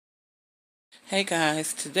Hey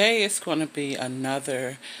guys, today is going to be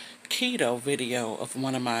another keto video of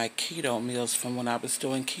one of my keto meals from when I was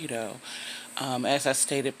doing keto. As I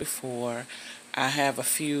stated before, I have a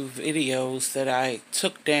few videos that I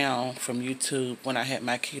took down from YouTube when I had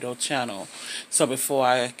my keto channel. So before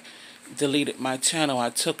I deleted my channel, I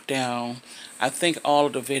took down, I think all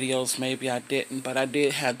of the videos, maybe I didn't, but I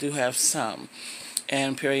do have some.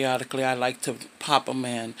 And periodically I like to pop them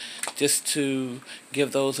in just to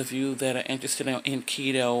give those of you that are interested in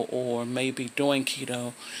keto or maybe doing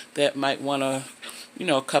keto that might want to,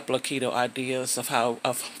 a couple of keto ideas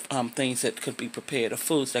of things that could be prepared, or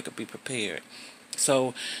foods that could be prepared.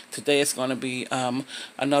 So today is going to be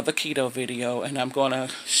another keto video, and I'm going to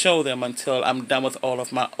show them until I'm done with all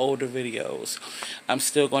of my older videos. I'm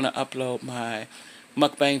still going to upload my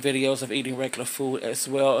mukbang videos of eating regular food as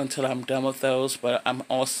well until I'm done with those, but I'm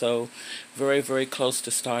also very, very close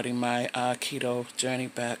to starting my keto journey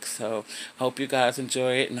back. So hope you guys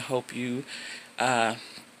enjoy it, and hope you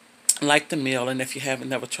like the meal, and if you haven't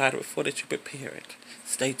never tried it before, that you prepare it.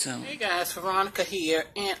 Stay tuned. Hey guys, Veronica here,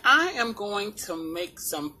 and I am going to make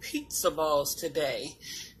some pizza balls today,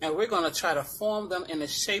 and we're going to try to form them in the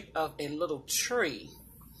shape of a little tree.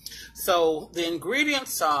 So the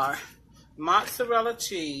ingredients are mozzarella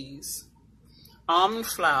cheese, almond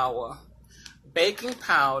flour, baking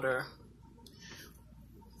powder,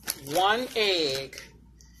 1 egg,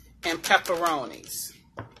 and pepperonis.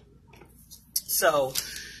 So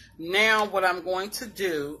now what I'm going to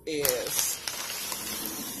do is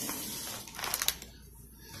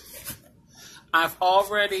I've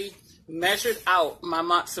already measured out my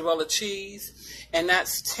mozzarella cheese, and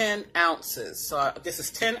that's 10 ounces. So this is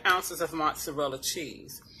 10 ounces of mozzarella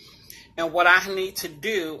cheese. And what I need to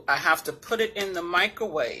do, I have to put it in the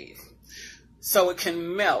microwave so it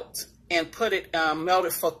can melt, and put it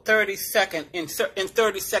melted for 30 seconds in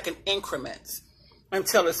 30-second increments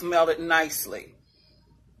until it's melted nicely.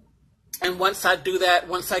 And once I do that,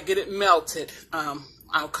 once I get it melted,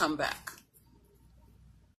 I'll come back.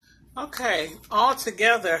 Okay, all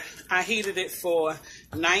together, I heated it for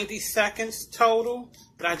 90 seconds total,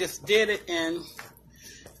 but I just did it in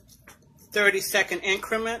 30-second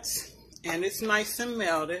increments. And it's nice and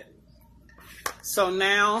melted. So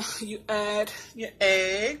now you add your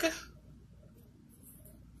egg.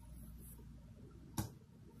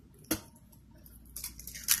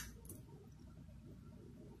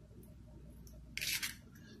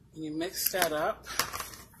 And you mix that up.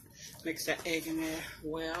 Mix that egg in there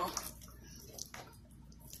well.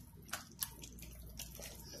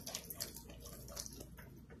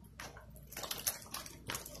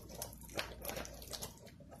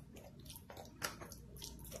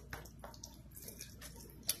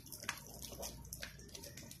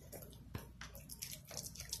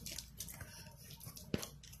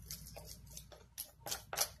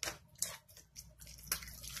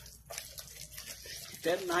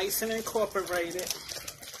 That nice and incorporated.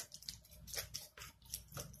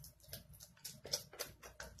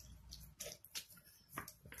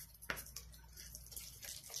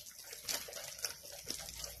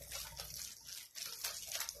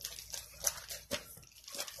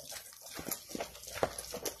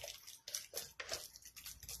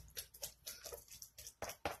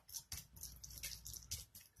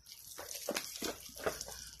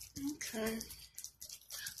 Okay.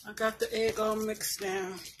 I got the egg all mixed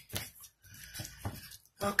down.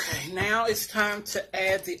 Okay, now it's time to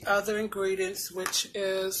add the other ingredients, which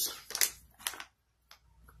is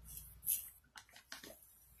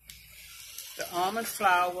the almond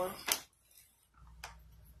flour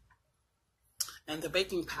and the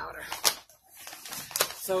baking powder.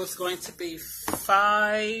 So it's going to be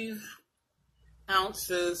 5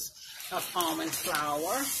 ounces of almond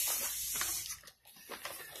flour.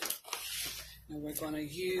 And we're going to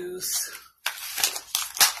use,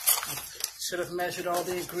 I should have measured all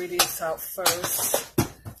the ingredients out first.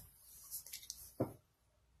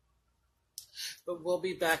 But we'll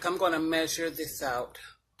be back. I'm going to measure this out.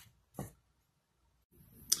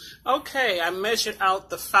 Okay, I measured out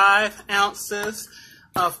the 5 ounces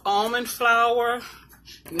of almond flour.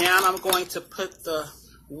 Now I'm going to put the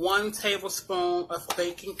 1 tablespoon of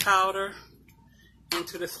baking powder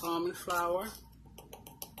into this almond flour.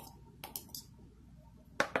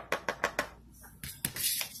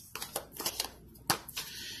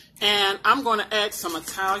 And I'm going to add some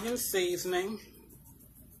Italian seasoning.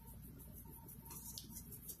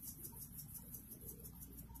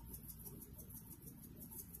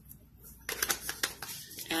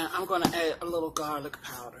 And I'm going to add a little garlic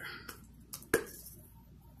powder.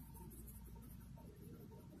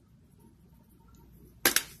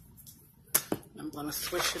 I'm going to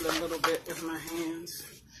swish it a little bit with my hands.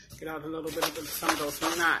 Get out a little bit of some of those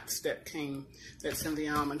knots that's in the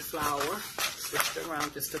almond flour. Switch it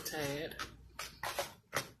around just a tad.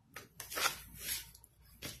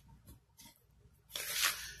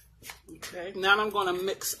 Okay, now I'm going to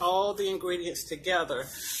mix all the ingredients together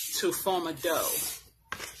to form a dough.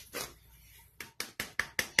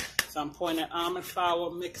 So I'm pouring that almond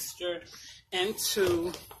flour mixture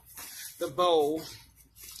into the bowl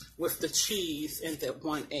with the cheese and the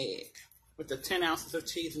 1 egg. With the 10 ounces of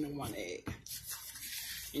cheese and the 1 egg.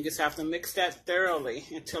 You just have to mix that thoroughly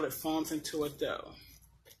until it forms into a dough.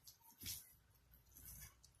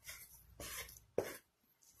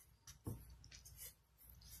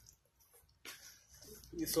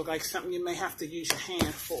 This looks like something you may have to use your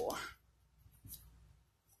hand for.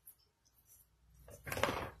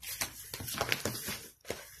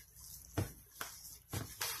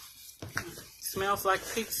 Smells like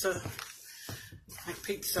pizza. Like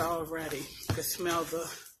pizza already. You can smell the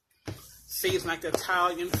season, like the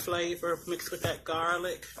Italian flavor mixed with that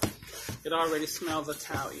garlic. It already smells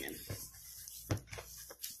Italian.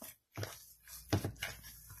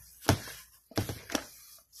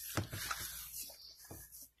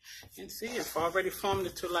 And see, it's already formed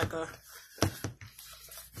into like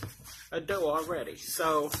a dough already.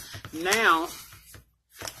 So now,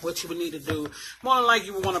 what you would need to do, more than likely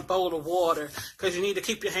you would want a bowl of water, because you need to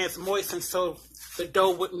keep your hands moist and so the dough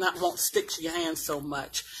won't stick to your hands so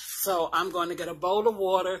much. So I'm going to get a bowl of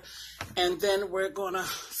water, and then we're going to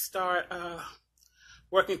start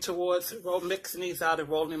working towards mixing these out and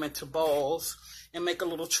rolling them into balls and make a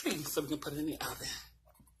little tree so we can put it in the oven.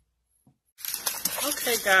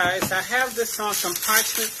 Okay, guys, I have this on some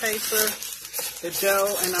parchment paper, the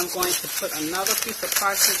dough, and I'm going to put another piece of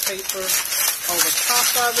parchment paper over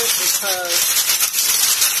top of it because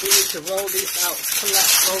we need to roll these out flat,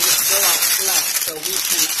 roll this dough out flat so we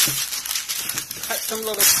can cut some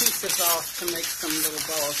little pieces off to make some little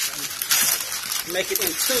balls and make it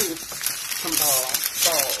into some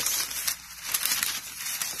balls.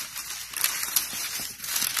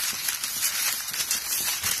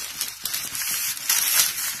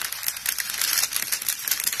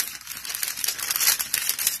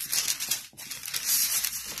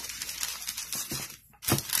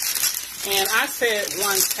 And I said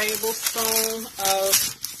 1 tablespoon of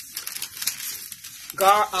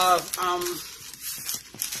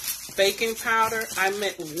baking powder. I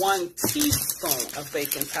meant 1 teaspoon of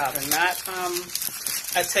baking powder, not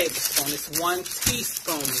a tablespoon. It's 1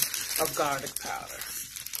 teaspoon of garlic powder.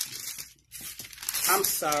 I'm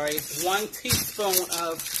sorry, 1 teaspoon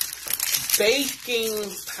of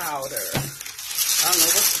baking powder. I don't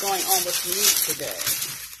know what's going on with me today.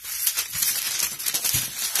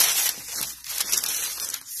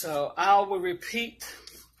 So I will repeat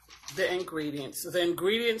the ingredients. The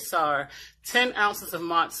ingredients are 10 ounces of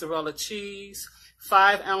mozzarella cheese,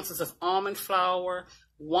 5 ounces of almond flour,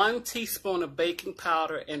 1 teaspoon of baking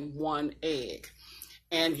powder, and 1 egg.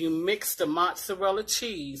 And you mix the mozzarella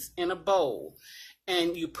cheese in a bowl,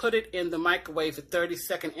 and you put it in the microwave at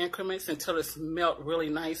 30-second increments until it's melt really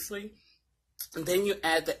nicely. And then you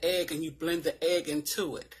add the egg and you blend the egg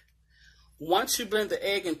into it. Once you blend the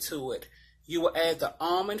egg into it, you will add the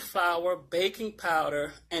almond flour, baking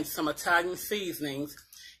powder, and some Italian seasonings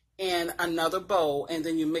in another bowl, and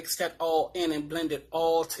then you mix that all in and blend it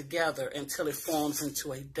all together until it forms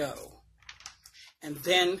into a dough. And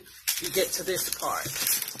then you get to this part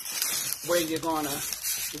where you're gonna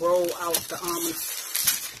roll out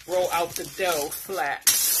the dough flat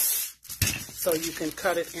so you can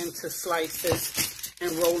cut it into slices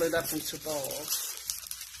and roll it up into balls.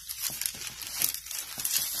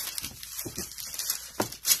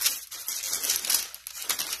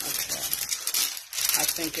 I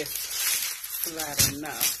think it's flat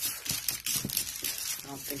enough. I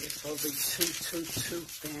don't think it's supposed to be too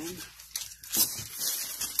thin.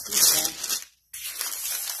 Okay.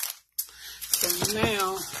 So now,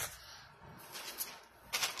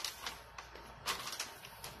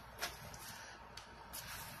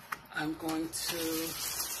 I'm going to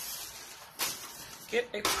get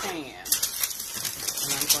a pan,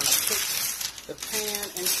 and I'm going to put the pan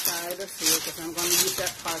inside of here because I'm going to use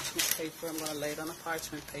that parchment paper. I'm going to lay it on a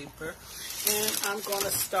parchment paper, and I'm going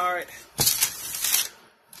to start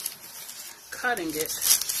cutting it.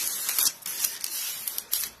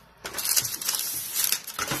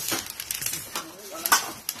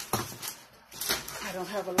 I don't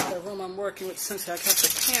have a lot of room I'm working with since I got the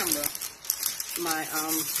camera, my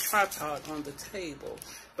tripod on the table,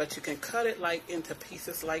 but you can cut it like into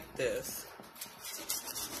pieces like this.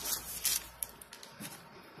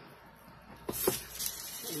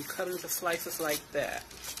 And you cut into slices like that.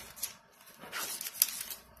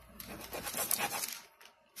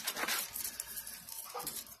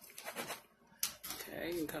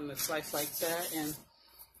 Okay, you can cut into a slice like that. And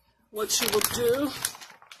what you will do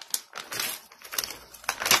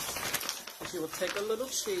is you will take a little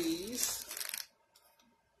cheese.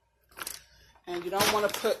 And you don't want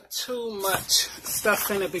to put too much stuff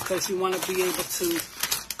in it because you want to be able to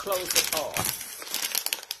close it off.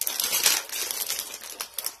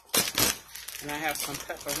 And I have some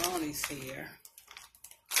pepperonis here.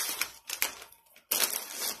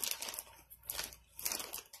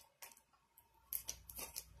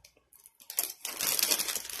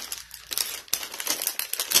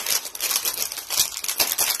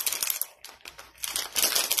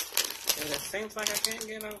 And it seems like I can't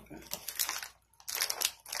get open.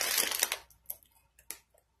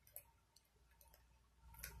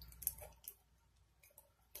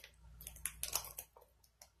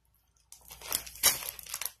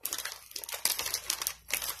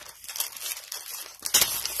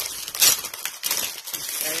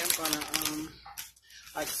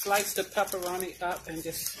 Like slice the pepperoni up and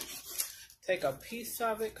just take a piece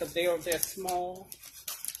of it because they're small.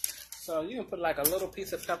 So you can put like a little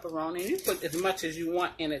piece of pepperoni. You put as much as you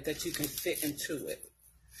want in it that you can fit into it.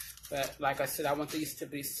 But like I said, I want these to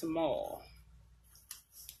be small.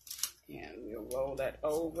 And you roll that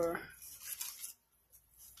over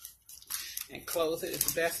and close it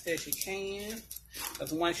as best as you can.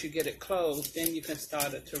 Because once you get it closed, then you can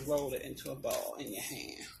start to roll it into a ball in your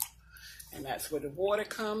hand. And that's where the water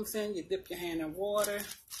comes in. You dip your hand in water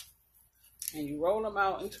and you roll them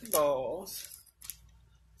out into balls.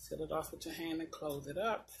 Seal it off with your hand and close it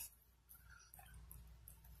up.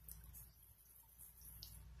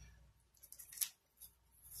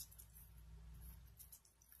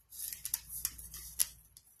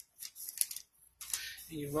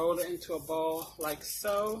 And you roll it into a ball like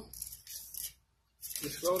so.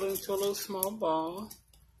 Just roll it into a little small ball.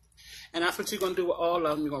 And that's what you're going to do with all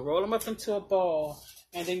of them. You're going to roll them up into a ball,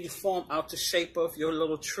 and then you form out the shape of your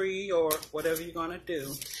little tree or whatever you're going to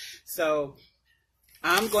do. So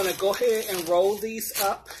I'm going to go ahead and roll these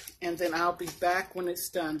up, and then I'll be back when it's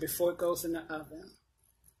done before it goes in the oven.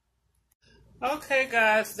 Okay,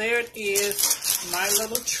 guys, there it is, my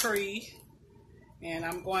little tree. And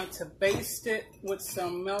I'm going to baste it with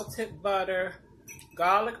some melted butter,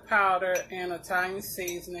 garlic powder, and Italian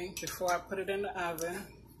seasoning before I put it in the oven.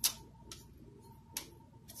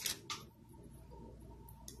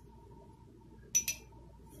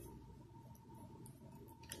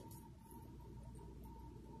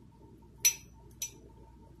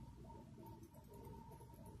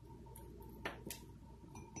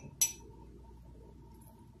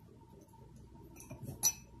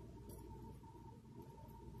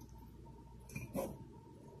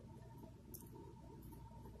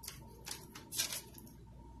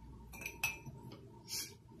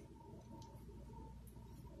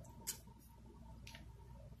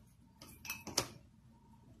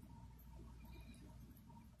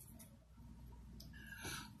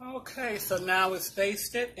 Okay, so now it's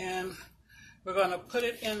basted, and we're going to put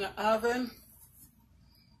it in the oven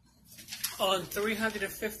on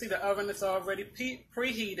 350. The oven is already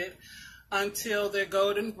preheated until they're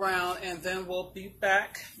golden brown, and then we'll be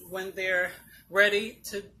back when they're ready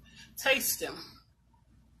to taste them.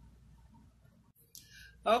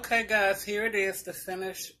 Okay, guys, here it is, the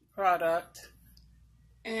finished product,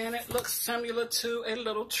 and it looks similar to a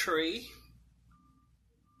little tree.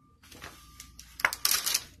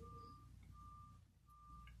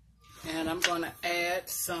 And I'm going to add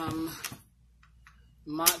some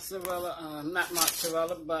mozzarella, not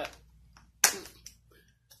mozzarella, but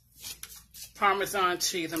Parmesan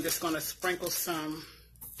cheese. I'm just going to sprinkle some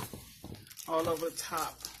all over the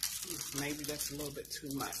top. Maybe that's a little bit too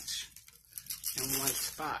much in one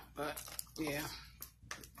spot, but yeah.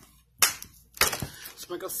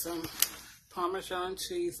 Sprinkle some Parmesan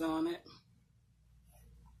cheese on it.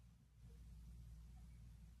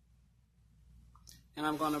 And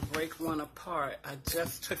I'm going to break one apart. I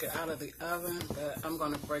just took it out of the oven, but I'm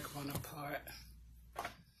going to break one apart.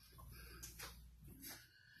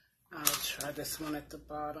 I'll try this one at the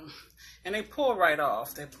bottom. And they pull right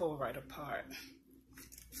off. They pull right apart.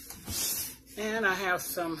 And I have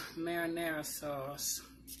some marinara sauce.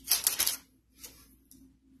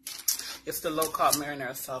 It's the low-carb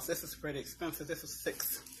marinara sauce. This is pretty expensive. This is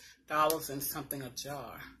 $6 and something a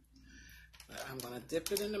jar. But I'm going to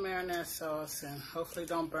dip it in the marinara sauce and hopefully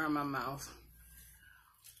don't burn my mouth.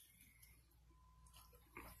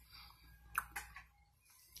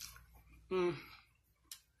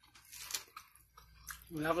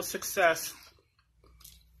 Another success.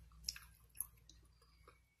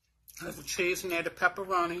 There's the cheese in there, the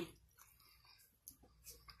pepperoni.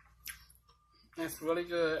 It's really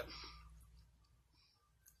good.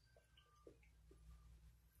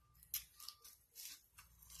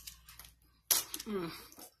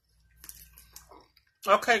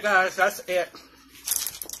 Okay, guys, that's it.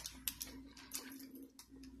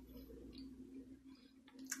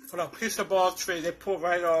 For the piece of ball tree, they pull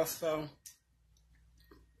right off, so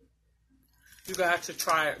you guys should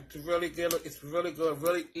try it. It's really good. It's really good,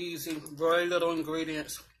 really easy, very little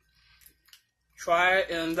ingredients. Try it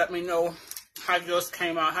and let me know how yours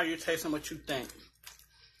came out, how you taste, and what you think.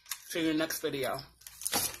 See you in the next video.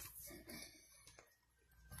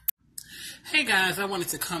 Hey guys, I wanted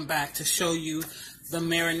to come back to show you the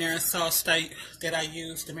marinara sauce that I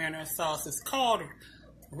use. The marinara sauce is called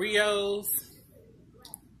Rio's.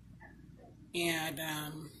 And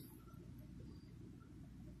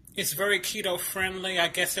it's very keto friendly. I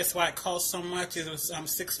guess that's why it costs so much. It was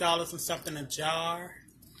 $6 and something a jar.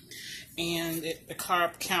 And the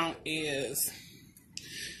carb count is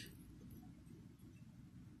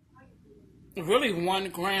really 1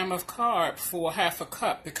 gram of carb for half a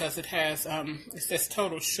cup, because it has it says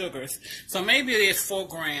total sugars. So maybe it is 4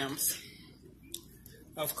 grams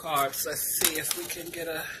of carbs. Let's see if we can get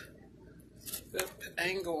a good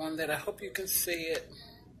angle on that. I hope you can see it.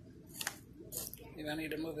 Maybe I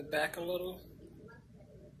need to move it back a little.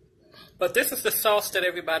 But this is the sauce that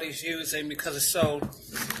everybody's using because it's so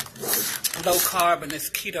low carb and it's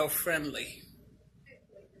keto friendly.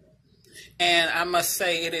 And I must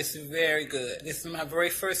say it is very good. This is my very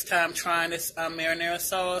first time trying this marinara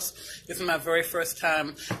sauce. This is my very first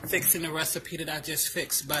time fixing the recipe that I just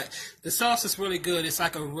fixed. But the sauce is really good. It's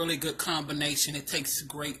like a really good combination. It tastes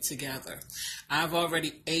great together. I've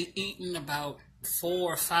already eaten about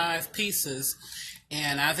 4 or 5 pieces.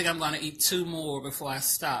 And I think I'm going to eat 2 more before I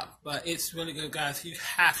stop. But it's really good, guys. You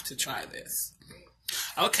have to try this.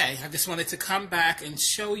 Okay, I just wanted to come back and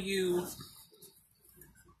show you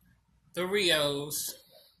the Rio's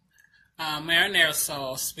marinara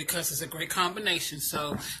sauce because it's a great combination.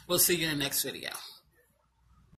 So we'll see you in the next video.